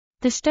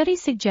The study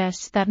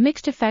suggests that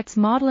mixed effects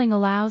modeling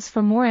allows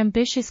for more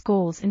ambitious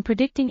goals in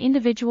predicting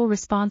individual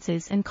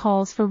responses and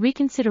calls for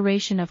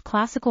reconsideration of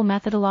classical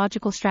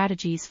methodological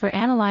strategies for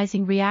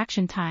analyzing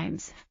reaction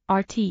times,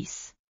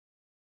 RTCs.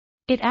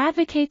 It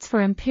advocates for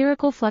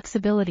empirical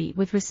flexibility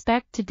with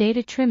respect to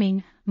data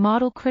trimming,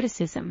 model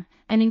criticism,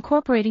 and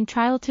incorporating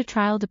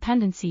trial-to-trial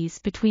dependencies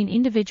between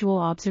individual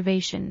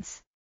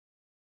observations.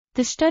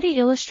 The study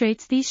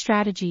illustrates these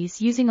strategies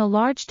using a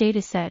large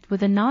dataset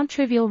with a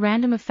non-trivial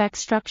random effect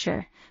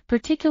structure,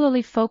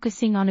 particularly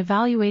focusing on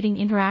evaluating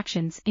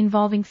interactions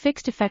involving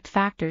fixed effect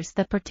factors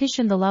that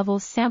partition the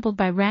levels sampled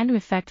by random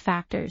effect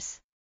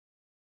factors.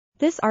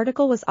 This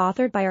article was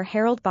authored by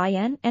Harald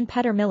Baayen and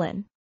Petar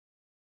Milin.